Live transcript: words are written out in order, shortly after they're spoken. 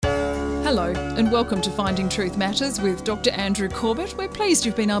Hello and welcome to Finding Truth Matters with Dr. Andrew Corbett. We're pleased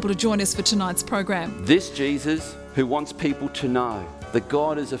you've been able to join us for tonight's program. This Jesus who wants people to know that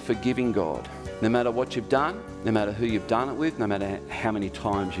God is a forgiving God. No matter what you've done, no matter who you've done it with, no matter how many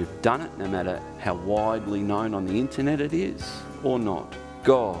times you've done it, no matter how widely known on the internet it is or not,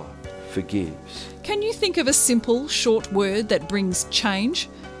 God forgives. Can you think of a simple, short word that brings change?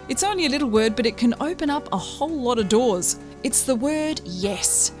 It's only a little word, but it can open up a whole lot of doors. It's the word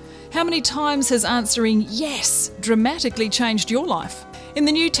yes. How many times has answering yes dramatically changed your life? In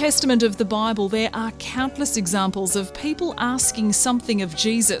the New Testament of the Bible, there are countless examples of people asking something of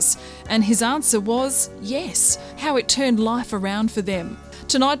Jesus, and his answer was yes, how it turned life around for them.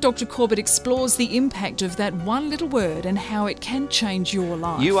 Tonight, Dr. Corbett explores the impact of that one little word and how it can change your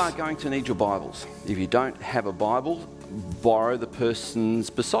life. You are going to need your Bibles. If you don't have a Bible, borrow the person's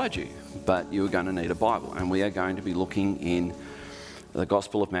beside you, but you are going to need a Bible, and we are going to be looking in the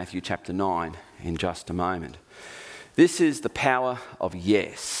Gospel of Matthew chapter 9 in just a moment. This is the power of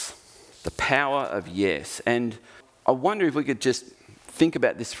yes. The power of yes. And I wonder if we could just think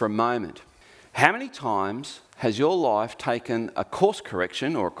about this for a moment. How many times has your life taken a course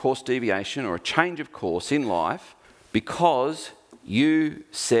correction or a course deviation or a change of course in life because you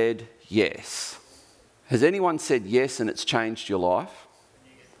said yes? Has anyone said yes and it's changed your life?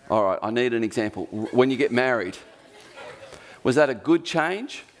 All right, I need an example. When you get married. Was that a good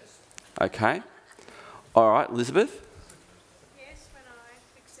change? Okay. All right, Elizabeth? Yes, when I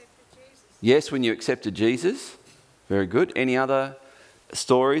accepted Jesus. Yes, when you accepted Jesus. Very good. Any other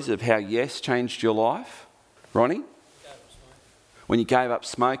stories of how yes changed your life? Ronnie? When you gave up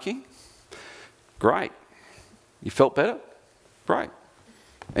smoking? Great. You felt better? Great.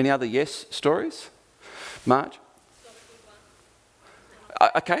 Any other yes stories? Marge?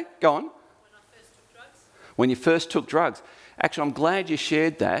 Okay, go on. When I first took drugs. When you first took drugs. Actually, I'm glad you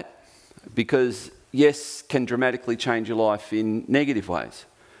shared that because yes can dramatically change your life in negative ways.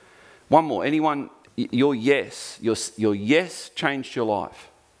 One more. Anyone, your yes changed your life?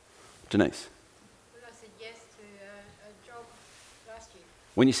 Denise? When I said yes to a job last year.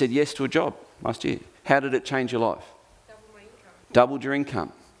 When you said yes to a job last year, how did it change your life? Double my income. Doubled your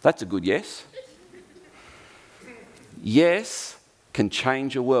income. That's a good yes. Yes can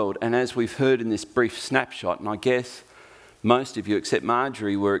change your world. And as we've heard in this brief snapshot, and I guess most of you, except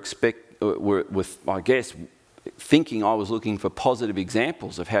Marjorie, were thinking I was looking for positive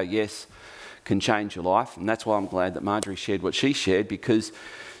examples of how yes can change your life. And that's why I'm glad that Marjorie shared what she shared, because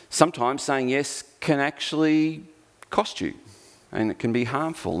sometimes saying yes can actually cost you and it can be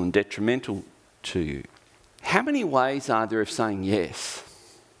harmful and detrimental to you. How many ways are there of saying yes?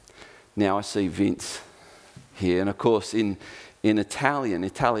 Now I see Vince here, and of course in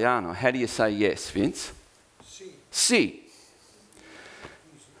Italiano, how do you say yes, Vince? Si.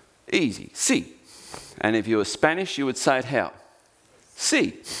 Easy. Si. And if you were Spanish, you would say it how?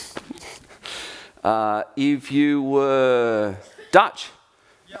 Si. If you were Dutch?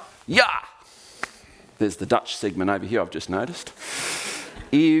 Ja. There's the Dutch segment over here, I've just noticed.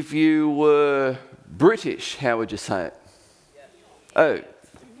 If you were British, how would you say it? Oh,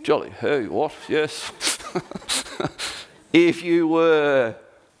 jolly. Oh, what? Yes. If you were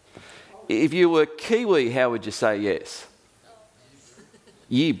Kiwi, how would you say yes?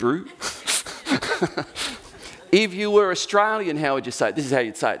 Yeah, brew. If you were Australian, how would you say it? This is how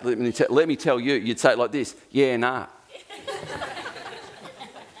you'd say it. Let me tell you. You'd say it like this. Yeah, nah.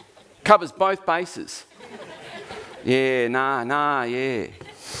 Covers both bases. Yeah, nah, yeah.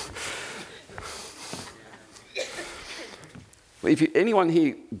 Anyone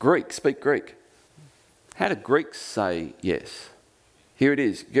here Greek, speak Greek? How do Greeks say yes? Here it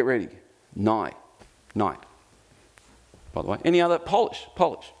is. Get ready. Night. By the way. Any other? Polish.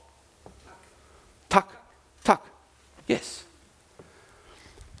 Tuck. Yes.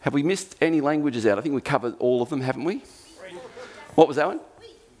 Have we missed any languages out? I think we covered all of them, haven't we? What was that one?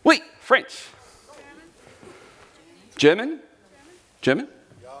 Oui. French. German?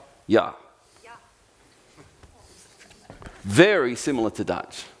 Yeah. Very similar to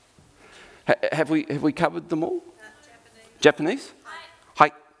Dutch. Have we covered them all? Japanese?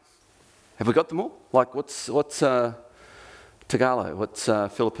 Hi. Have we got them all? Like what's Tagalog? What's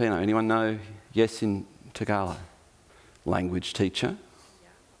Filipino? Anyone know yes in Tagalog? Language teacher?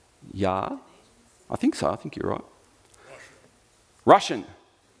 Yeah. I think so. I think you're right. Russian?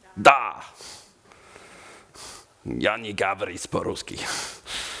 Da. Я не говорю по-русски.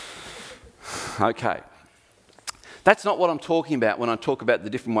 Okay. That's not what I'm talking about when I talk about the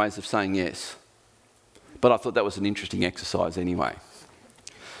different ways of saying yes. But I thought that was an interesting exercise anyway.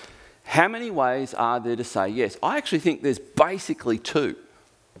 How many ways are there to say yes? I actually think there's basically two.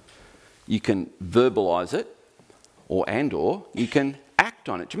 you can verbalise it, or you can act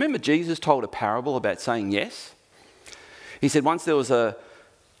on it. Do you remember Jesus told a parable about saying yes? He said once there was a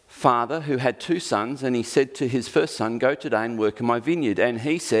father who had 2 sons, and he said to his first son, "Go today and work in my vineyard." And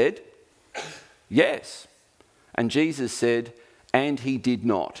he said, "Yes." And Jesus said, "And he did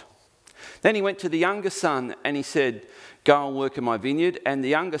not." Then he went to the younger son and he said, "Go and work in my vineyard." And the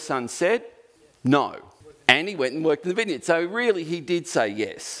younger son said, "No." And he went and worked in the vineyard. So really he did say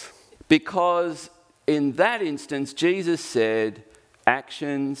yes. Because in that instance, Jesus said,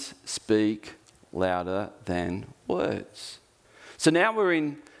 actions speak louder than words. So now we're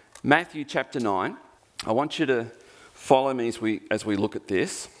in Matthew chapter 9. I want you to follow me as we look at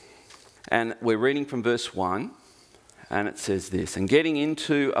this. And we're reading from verse 1. And it says this: "And getting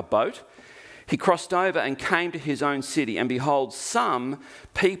into a boat, he crossed over and came to his own city. And behold, some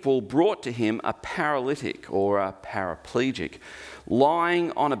people brought to him a paralytic," or a paraplegic,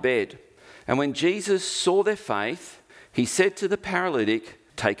 "lying on a bed. And when Jesus saw their faith, he said to the paralytic,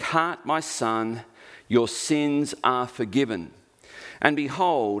 'Take heart, my son, your sins are forgiven.' And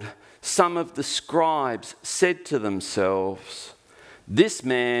behold, some of the scribes said to themselves, 'This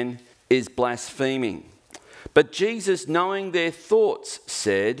man is blaspheming.' But Jesus, knowing their thoughts,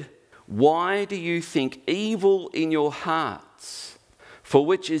 said, 'Why do you think evil in your hearts? For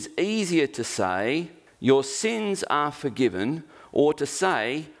which is easier to say, your sins are forgiven, or to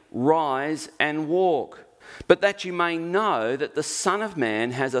say, rise and walk? But that you may know that the Son of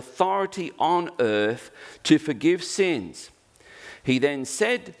Man has authority on earth to forgive sins.' He then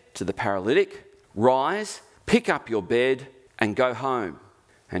said to the paralytic, 'Rise, pick up your bed and go home.'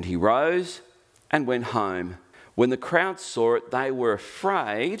 And he rose and went home. When the crowd saw it, they were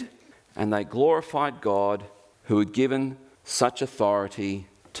afraid, and they glorified God who had given such authority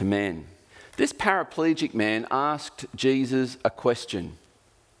to men." This paraplegic man asked Jesus a question,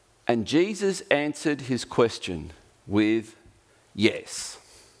 and Jesus answered his question with yes.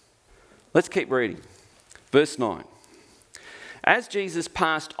 Let's keep reading. Verse 9. "As Jesus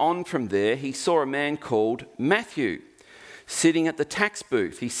passed on from there, he saw a man called Matthew sitting at the tax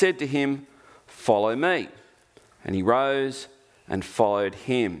booth. He said to him, 'Follow me.' And he rose and followed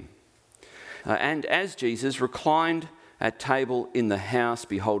him. And as Jesus reclined at table in the house,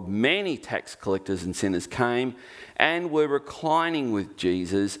 behold, many tax collectors and sinners came and were reclining with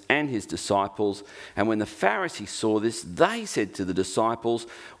Jesus and his disciples. And when the Pharisees saw this, they said to the disciples,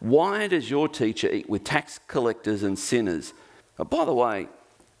 'Why does your teacher eat with tax collectors and sinners?'" By the way,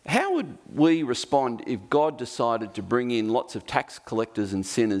 how would we respond if God decided to bring in lots of tax collectors and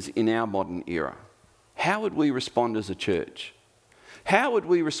sinners in our modern era? How would we respond as a church? How would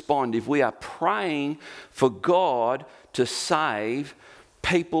we respond if we are praying for God to save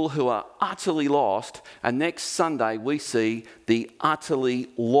people who are utterly lost, and next Sunday we see the utterly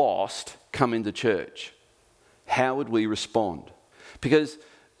lost come into church? How would we respond? Because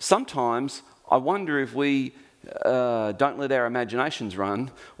sometimes I wonder if we don't let our imaginations run,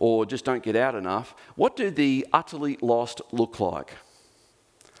 or just don't get out enough. What do the utterly lost look like?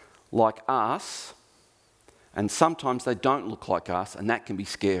 Like us. And sometimes they don't look like us, and that can be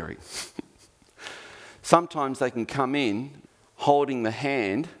scary. Sometimes they can come in holding the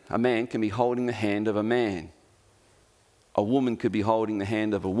hand. A man can be holding the hand of a man. A woman could be holding the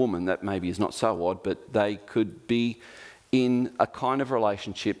hand of a woman. That maybe is not so odd, but they could be in a kind of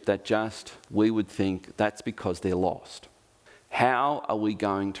relationship that just we would think that's because they're lost. How are we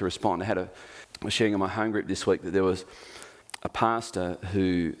going to respond? I was sharing in my home group this week that there was a pastor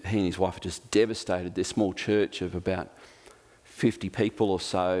who, he and his wife had just devastated their small church of about 50 people or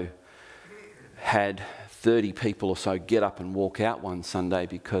so, had 30 people or so get up and walk out one Sunday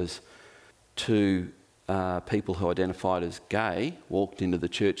because 2 people who identified as gay walked into the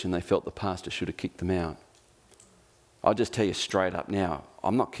church and they felt the pastor should have kicked them out. I'll just tell you straight up now,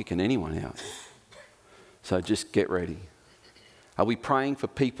 I'm not kicking anyone out. So just get ready. Are we praying for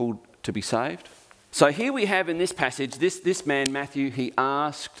people to be saved? So here we have in this passage, this man, Matthew, he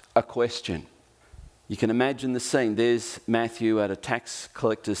asked a question. You can imagine the scene. There's Matthew at a tax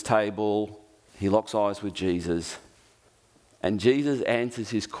collector's table. He locks eyes with Jesus. And Jesus answers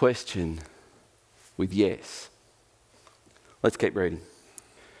his question with yes. Let's keep reading.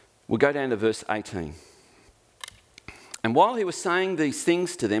 We'll go down to verse 18. "And while he was saying these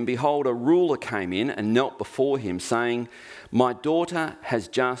things to them, behold, a ruler came in and knelt before him, saying, 'My daughter has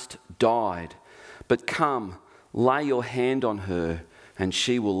just died. But come, lay your hand on her, and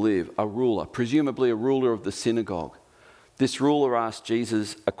she will live.'" A ruler, presumably a ruler of the synagogue. This ruler asked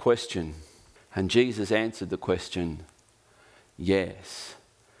Jesus a question, and Jesus answered the question, yes.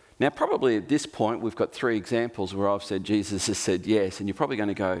 Now, probably at this point, we've got 3 examples where I've said Jesus has said yes, and you're probably going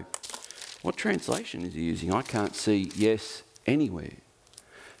to go, What translation is he using? I can't see yes anywhere.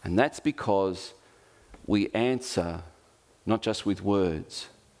 And that's because we answer not just with words,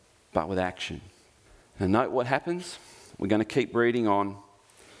 but with action. And note what happens. We're going to keep reading on.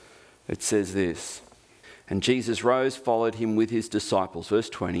 It says this. And Jesus rose, followed him with his disciples. Verse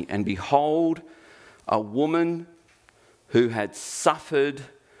 20. And behold, a woman who had suffered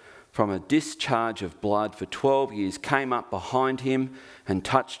from a discharge of blood for 12 years came up behind him and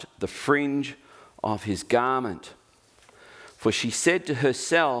touched the fringe of his garment. For she said to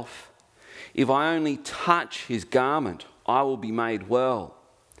herself, if I only touch his garment, I will be made well.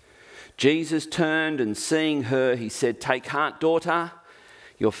 Jesus turned and seeing her, he said, take heart, daughter,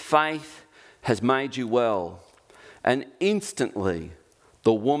 your faith has made you well. And instantly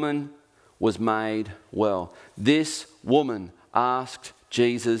the woman was made well. This woman asked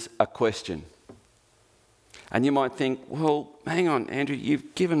Jesus a question. And you might think, well, hang on, Andrew,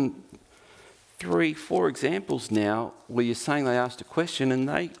 you've given 3-4 examples now where you're saying they asked a question and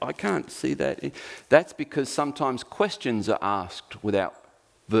I can't see that. That's because sometimes questions are asked without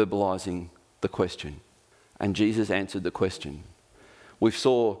verbalising the question. And Jesus answered the question. We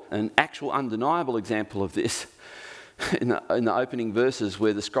saw an actual undeniable example of this in the opening verses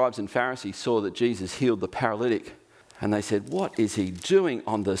where the scribes and Pharisees saw that Jesus healed the paralytic. And they said, what is he doing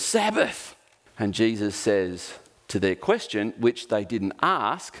on the Sabbath? And Jesus says to their question, which they didn't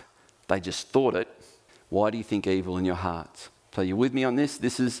ask, they just thought it, why do you think evil in your hearts? So you're with me on this?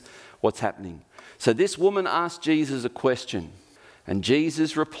 This is what's happening. So this woman asked Jesus a question. And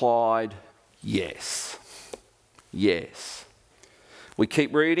Jesus replied, yes. Yes. We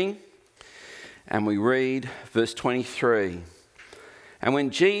keep reading and we read verse 23. And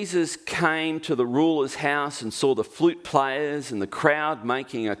when Jesus came to the ruler's house and saw the flute players and the crowd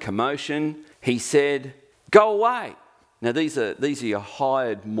making a commotion, he said, go away. Now these are your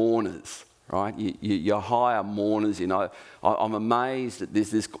hired mourners, right? You hire mourners. You know, I'm amazed that there's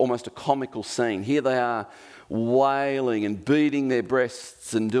this almost a comical scene. Here they are wailing and beating their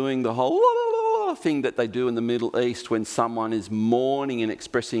breasts and doing the whole thing that they do in the Middle East when someone is mourning and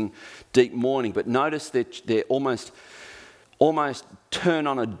expressing deep mourning. But notice that they're almost turn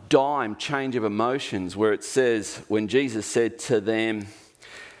on a dime change of emotions where it says, when Jesus said to them,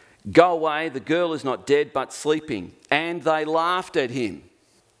 go away, the girl is not dead but sleeping. And they laughed at him.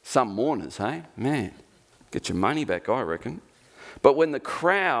 Some mourners, hey? Man, get your money back, I reckon. But when the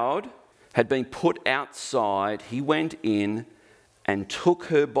crowd had been put outside, he went in and took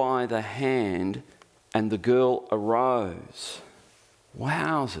her by the hand, and the girl arose.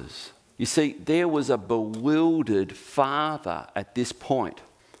 Wowzers. You see, there was a bewildered father at this point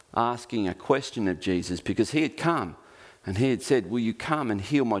asking a question of Jesus because he had come and he had said, will you come and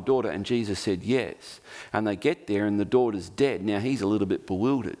heal my daughter? And Jesus said, yes. And they get there and the daughter's dead. Now he's a little bit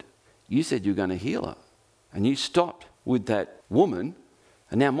bewildered. You said you're going to heal her and you stopped with that woman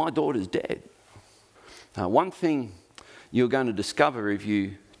and now my daughter's dead. One thing you're going to discover if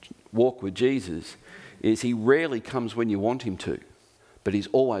you walk with Jesus is he rarely comes when you want him to, but he's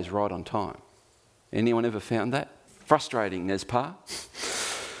always right on time. Anyone ever found that? Frustrating, Nezpa.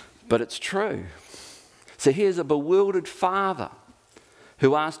 But it's true. So here's a bewildered father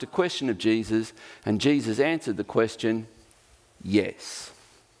who asked a question of Jesus, and Jesus answered the question, yes.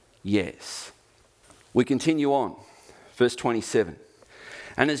 Yes. We continue on. Verse 27.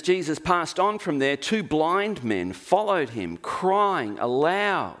 And as Jesus passed on from there, 2 blind men followed him, crying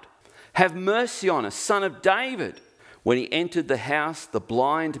aloud, have mercy on us, Son of David. When he entered the house, the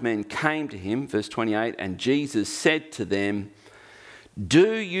blind men came to him, verse 28, and Jesus said to them,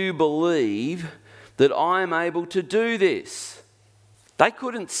 do you believe that I am able to do this? They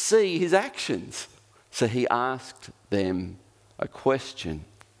couldn't see his actions, so he asked them a question.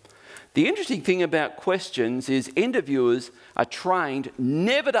 The interesting thing about questions is interviewers are trained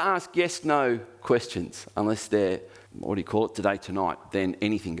never to ask yes-no questions unless they're, today, tonight, then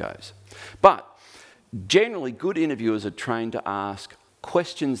anything goes. But generally, good interviewers are trained to ask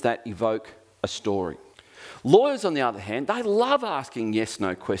questions that evoke a story. Lawyers, on the other hand, they love asking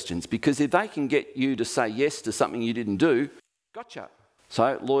yes-no questions because if they can get you to say yes to something you didn't do, gotcha.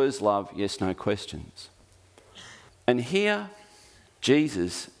 So lawyers love yes-no questions. And here,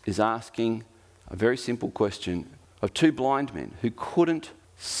 Jesus is asking a very simple question of 2 blind men who couldn't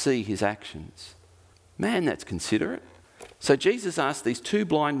see his actions. Man, that's considerate. So Jesus asked these 2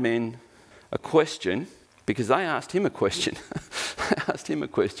 blind men a question because they asked him a question. They asked him a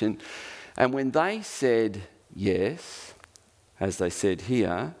question. And when they said yes, as they said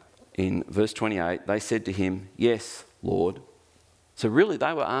here in verse 28, they said to him, yes, Lord. So really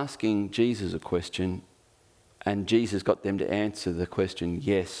they were asking Jesus a question And Jesus got them to answer the question,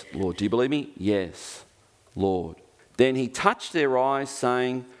 yes, Lord. Do you believe me? Yes, Lord. Then he touched their eyes,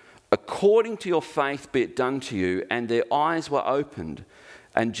 saying, according to your faith be it done to you. And their eyes were opened.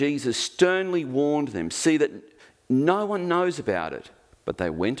 And Jesus sternly warned them, see that no one knows about it. But they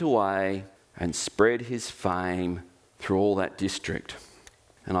went away and spread his fame through all that district.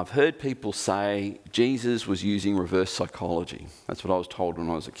 And I've heard people say Jesus was using reverse psychology. That's what I was told when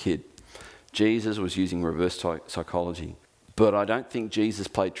I was a kid. Jesus was using reverse psychology. But I don't think Jesus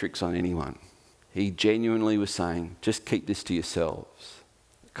played tricks on anyone. He genuinely was saying, just keep this to yourselves.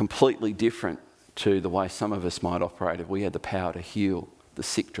 Completely different to the way some of us might operate if we had the power to heal the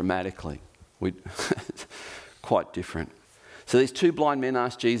sick dramatically. Quite different. So these two blind men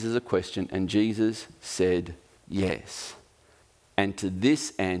asked Jesus a question, and Jesus said yes. And to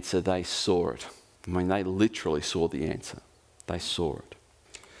this answer they saw it. I mean, they literally saw the answer. They saw it.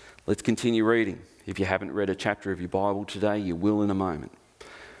 Let's continue reading. If you haven't read a chapter of your Bible today, you will in a moment.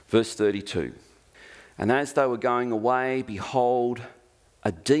 Verse 32. And as they were going away, behold,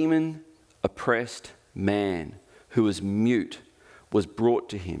 a demon-oppressed man who was mute was brought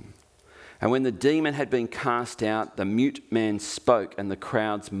to him. And when the demon had been cast out, the mute man spoke, and the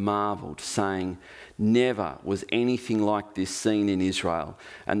crowds marvelled, saying, never was anything like this seen in Israel.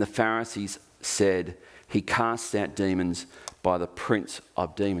 And the Pharisees said, he casts out demons by the prince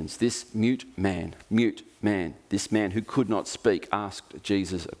of demons. This mute man, this man who could not speak, asked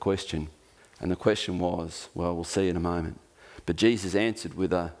Jesus a question. And the question was, well, we'll see in a moment. But Jesus answered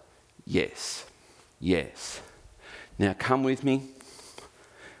with a yes. Yes. Now come with me.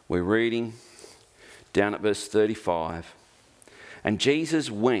 We're reading down at verse 35. And Jesus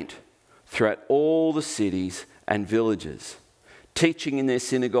went throughout all the cities and villages, teaching in their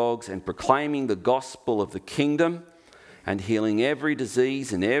synagogues and proclaiming the gospel of the kingdom and healing every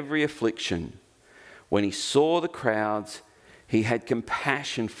disease and every affliction. When he saw the crowds, he had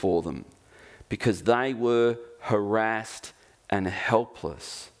compassion for them because they were harassed and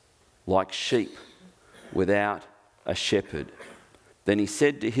helpless, like sheep without a shepherd. Then he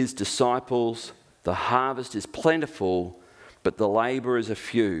said to his disciples, the harvest is plentiful, but the labourers are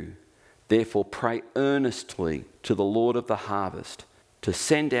few. Therefore pray earnestly to the Lord of the harvest to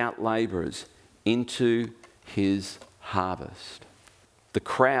send out labourers into his harvest. The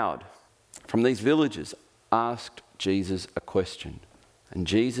crowd from these villages asked Jesus a question, and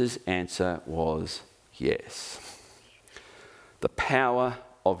Jesus' answer was yes. The power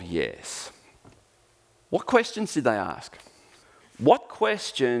of yes. What questions did they ask? What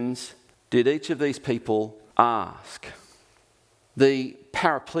questions did each of these people ask? The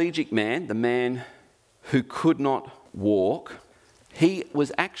paraplegic man, the man who could not walk, he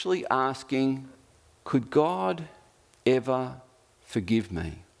was actually asking, could God ever forgive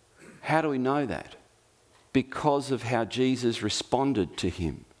me? How do we know that? Because of how Jesus responded to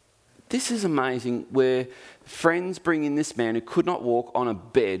him. This is amazing, where friends bring in this man who could not walk on a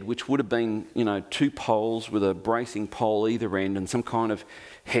bed, which would have been, two poles with a bracing pole either end and some kind of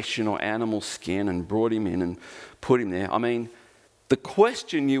Hessian or animal skin, and brought him in and put him there. I mean, the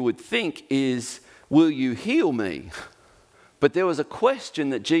question you would think is, will you heal me? But there was a question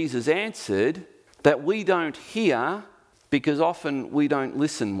that Jesus answered that we don't hear because often we don't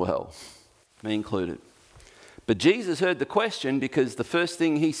listen well, me included. But Jesus heard the question because the first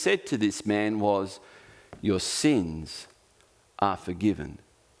thing he said to this man was, your sins are forgiven.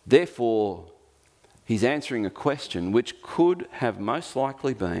 Therefore, he's answering a question which could have most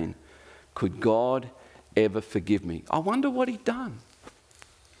likely been, could God ever forgive me? I wonder what he'd done.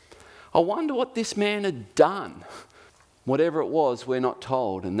 I wonder what this man had done. Whatever it was, we're not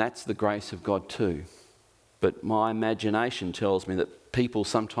told, and that's the grace of God too. But my imagination tells me that people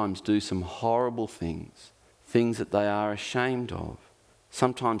sometimes do some horrible things that they are ashamed of.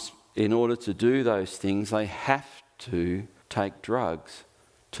 Sometimes in order to do those things, they have to take drugs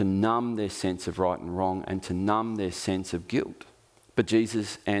to numb their sense of right and wrong and to numb their sense of guilt. But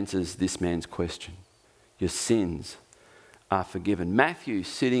Jesus answers this man's question. Your sins are forgiven. Matthew,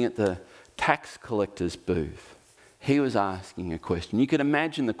 sitting at the tax collector's booth, he was asking a question. You could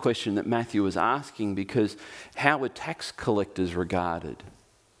imagine the question that Matthew was asking, because how were tax collectors regarded?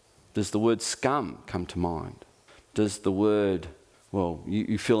 Does the word scum come to mind? Does the word, well,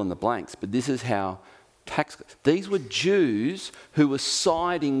 you fill in the blanks, but this is how these were Jews who were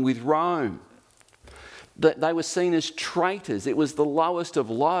siding with Rome. They were seen as traitors. It was the lowest of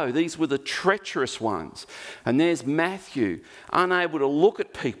low. These were the treacherous ones. And there's Matthew, unable to look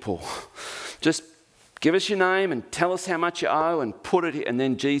at people. Just give us your name and tell us how much you owe and put it here. And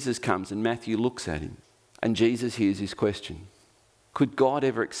then Jesus comes and Matthew looks at him. And Jesus hears his question. Could God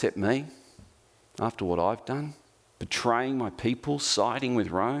ever accept me? after what I've done? Betraying my people, siding with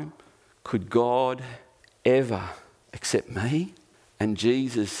Rome? Could God ever accept me? And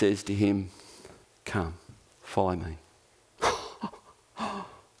Jesus says to him, come, follow me.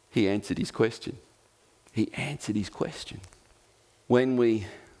 He answered his question. He answered his question. When we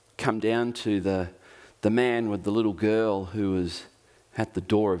come down to the man with the little girl who was at the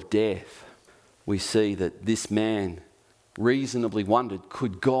door of death, we see that this man reasonably wondered,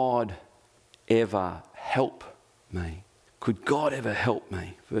 could God ever help me? Could God ever help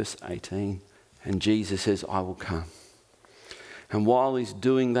me? Verse 18. And Jesus says, I will come. And while he's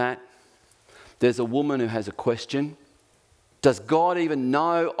doing that, there's a woman who has a question. Does God even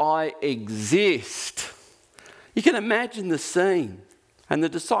know I exist? You can imagine the scene. And the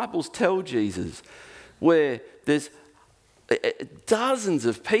disciples tell Jesus, where there's dozens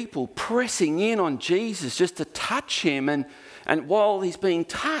of people pressing in on Jesus just to touch him. And while he's being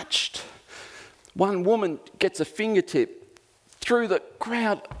touched, one woman gets a fingertip through the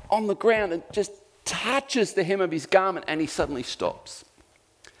crowd on the ground and just touches the hem of his garment, and he suddenly stops.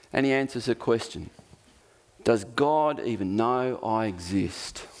 And he answers her question. Does God even know I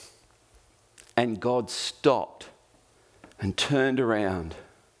exist? And God stopped and turned around,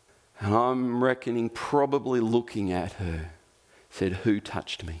 and I'm reckoning probably looking at her, said, who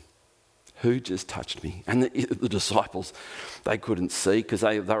touched me? Who just touched me? And the disciples, they couldn't see because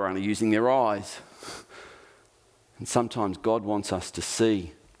they were only using their eyes. And sometimes God wants us to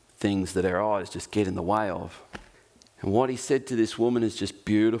see things that our eyes just get in the way of. And what he said to this woman is just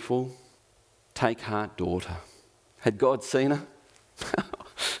beautiful. Take heart, daughter. Had God seen her?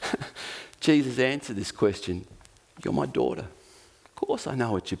 Jesus answered this question. You're my daughter. Of course I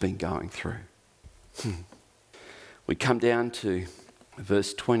know what you've been going through. We come down to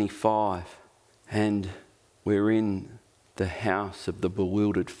verse 25, and we're in the house of the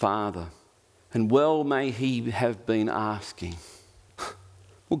bewildered father. And well may he have been asking,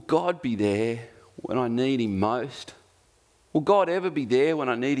 will God be there when I need him most? Will God ever be there when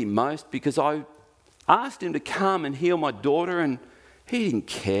I need him most? Because I asked him to come and heal my daughter and he didn't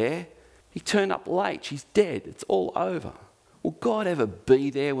care. He turned up late. She's dead. It's all over. Will God ever be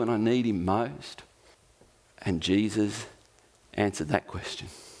there when I need him most? And Jesus answered that question.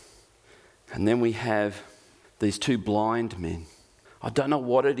 And then we have these two blind men. I don't know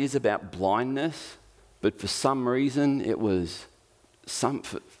what it is about blindness, but for some reason it was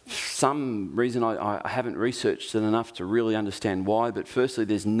for some reason I haven't researched it enough to really understand why. But firstly,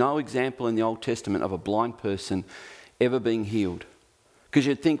 there's no example in the Old Testament of a blind person ever being healed. Because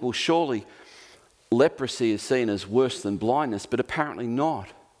you'd think, well, surely leprosy is seen as worse than blindness, but apparently not.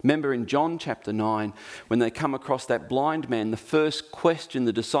 Remember in John chapter 9, when they come across that blind man, the first question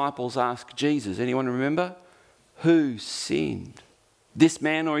the disciples ask Jesus, anyone remember? Who sinned? This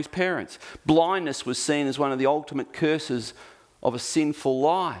man or his parents? Blindness was seen as one of the ultimate curses of a sinful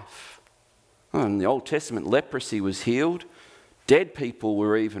life. Oh, in the Old Testament, leprosy was healed. Dead people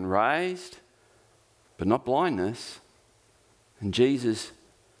were even raised, but not blindness. And Jesus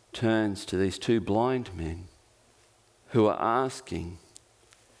turns to these two blind men who are asking,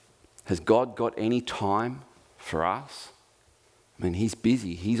 has God got any time for us? I mean, he's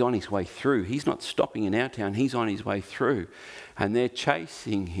busy. He's on his way through. He's not stopping in our town. He's on his way through. And they're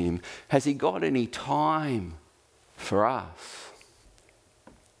chasing him. Has he got any time for us?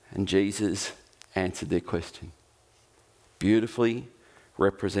 And Jesus answered their question, beautifully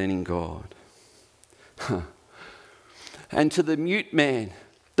representing God. And to the mute man,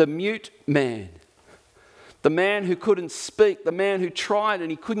 the man who couldn't speak, the man who tried and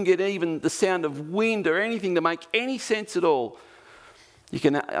he couldn't get even the sound of wind or anything to make any sense at all. You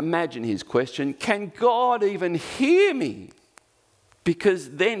can imagine his question, can God even hear me? Because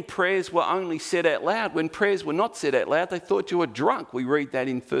then prayers were only said out loud. When prayers were not said out loud, they thought you were drunk. We read that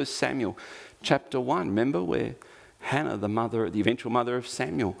in 1 Samuel chapter 1. Remember where Hannah, the eventual mother of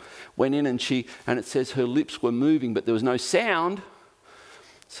Samuel, went in and it says her lips were moving, but there was no sound.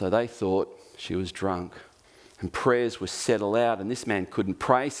 So they thought she was drunk. And prayers were said aloud, and this man couldn't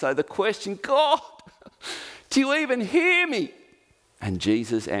pray. So the question, God, do you even hear me? And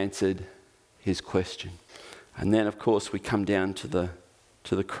Jesus answered his question. And then, of course, we come down to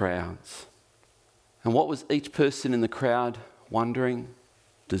the crowds. And what was each person in the crowd wondering?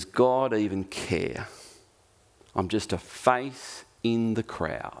 Does God even care? I'm just a face in the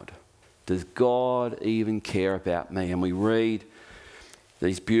crowd. Does God even care about me? And we read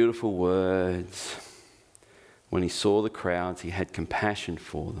these beautiful words. When he saw the crowds, he had compassion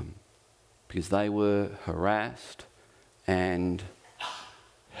for them because they were harassed and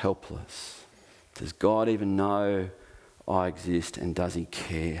helpless. Does God even know I exist, and does he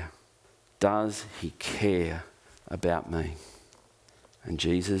care? Does he care about me? And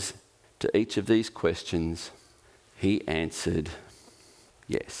Jesus, to each of these questions, he answered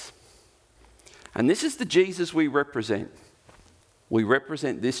yes. And this is the Jesus we represent. We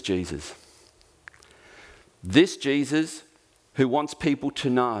represent this Jesus. This Jesus who wants people to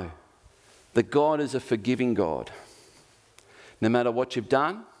know that God is a forgiving God. No matter what you've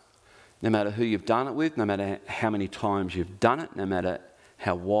done, no matter who you've done it with, no matter how many times you've done it, no matter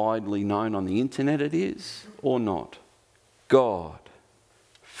how widely known on the internet it is or not, God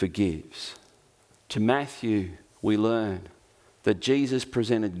forgives. To Matthew, we learn that Jesus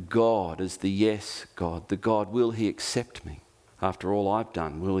presented God as the yes God, the God, will he accept me? After all I've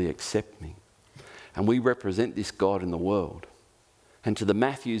done, will he accept me? And we represent this God in the world. And to the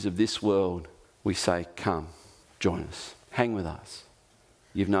Matthews of this world, we say, come, join us, hang with us.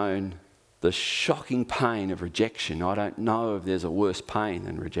 You've known the shocking pain of rejection. I don't know if there's a worse pain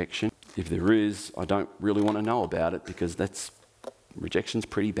than rejection. If there is, I don't really want to know about it because rejection's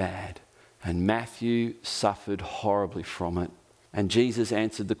pretty bad. And Matthew suffered horribly from it. And Jesus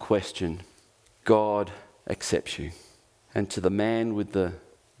answered the question, God accepts you. And to the man with the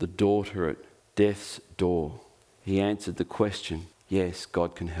daughter at death's door, he answered the question, yes,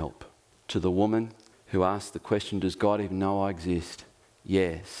 God can help. To the woman who asked the question, does God even know I exist?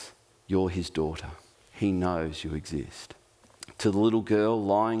 Yes, you're his daughter. He knows you exist. To the little girl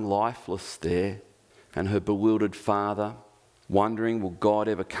lying lifeless there and her bewildered father, wondering, will God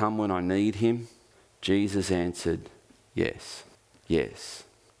ever come when I need him? Jesus answered, yes, yes.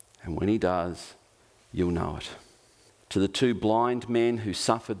 And when he does, you'll know it. To the two blind men who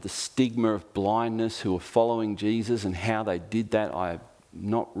suffered the stigma of blindness, who were following Jesus, and how they did that, I have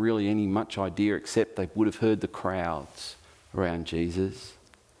not really any much idea, except they would have heard the crowds around Jesus.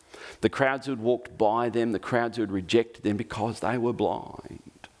 The crowds who had walked by them, the crowds who had rejected them because they were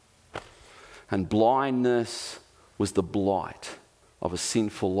blind. And blindness was the blight of a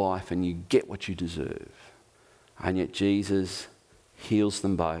sinful life, and you get what you deserve. And yet Jesus heals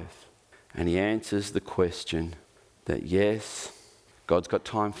them both, and he answers the question that yes, God's got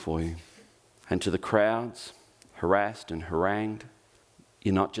time for you. And to the crowds, harassed and harangued,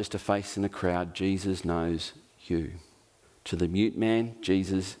 you're not just a face in a crowd, Jesus knows you. To the mute man,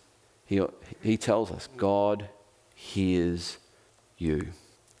 Jesus, he tells us, God hears you.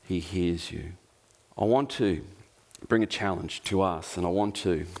 He hears you. I want to bring a challenge to us, and I want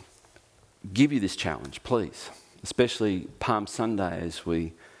to give you this challenge, please, especially Palm Sunday, as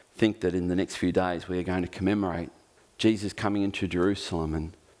we think that in the next few days we are going to commemorate Jesus coming into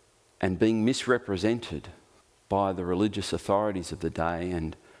Jerusalem and being misrepresented by the religious authorities of the day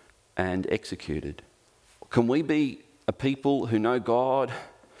and executed. Can we be a people who know God,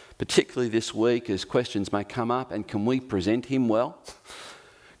 particularly this week as questions may come up, and can we present him well?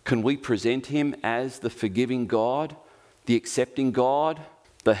 Can we present him as the forgiving God, the accepting God,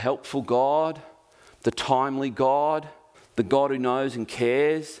 the helpful God, the timely God, the God who knows and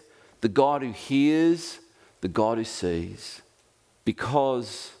cares, the God who hears, the God who sees?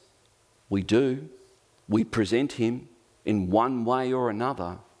 Because we do. We present him in one way or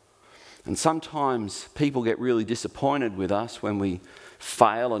another. And sometimes people get really disappointed with us when we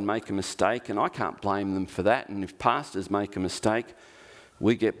fail and make a mistake, and I can't blame them for that. And if pastors make a mistake,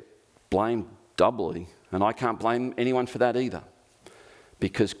 we get blamed doubly, and I can't blame anyone for that either.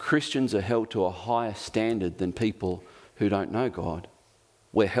 Because Christians are held to a higher standard than people who don't know God.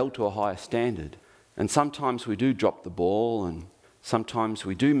 We're held to a higher standard. And sometimes we do drop the ball, and sometimes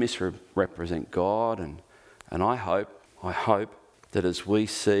we do misrepresent God. And I hope that as we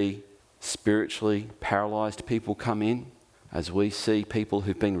see spiritually paralysed people come in, as we see people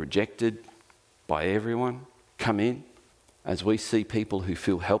who've been rejected by everyone come in, as we see people who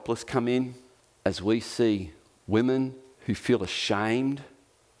feel helpless come in, as we see women who feel ashamed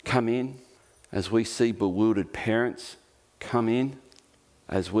come in, as we see bewildered parents come in,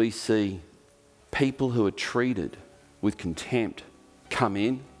 as we see people who are treated with contempt come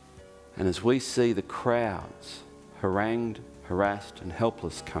in, and as we see the crowds harangued, harassed and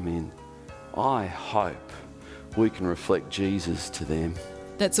helpless come in, I hope we can reflect Jesus to them.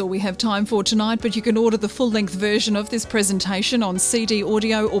 That's all we have time for tonight, but you can order the full-length version of this presentation on CD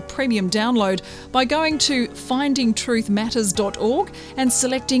audio or premium download by going to findingtruthmatters.org and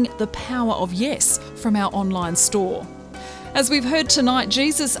selecting The Power of Yes from our online store. As we've heard tonight,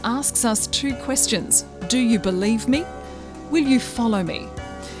 Jesus asks us two questions. Do you believe me? Will you follow me?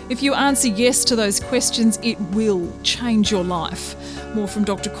 If you answer yes to those questions, it will change your life. More from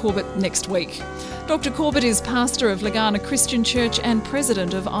Dr. Corbett next week. Dr. Corbett is pastor of Legana Christian Church and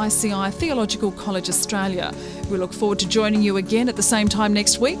president of ICI Theological College Australia. We look forward to joining you again at the same time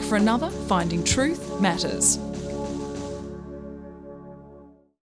next week for another Finding Truth Matters.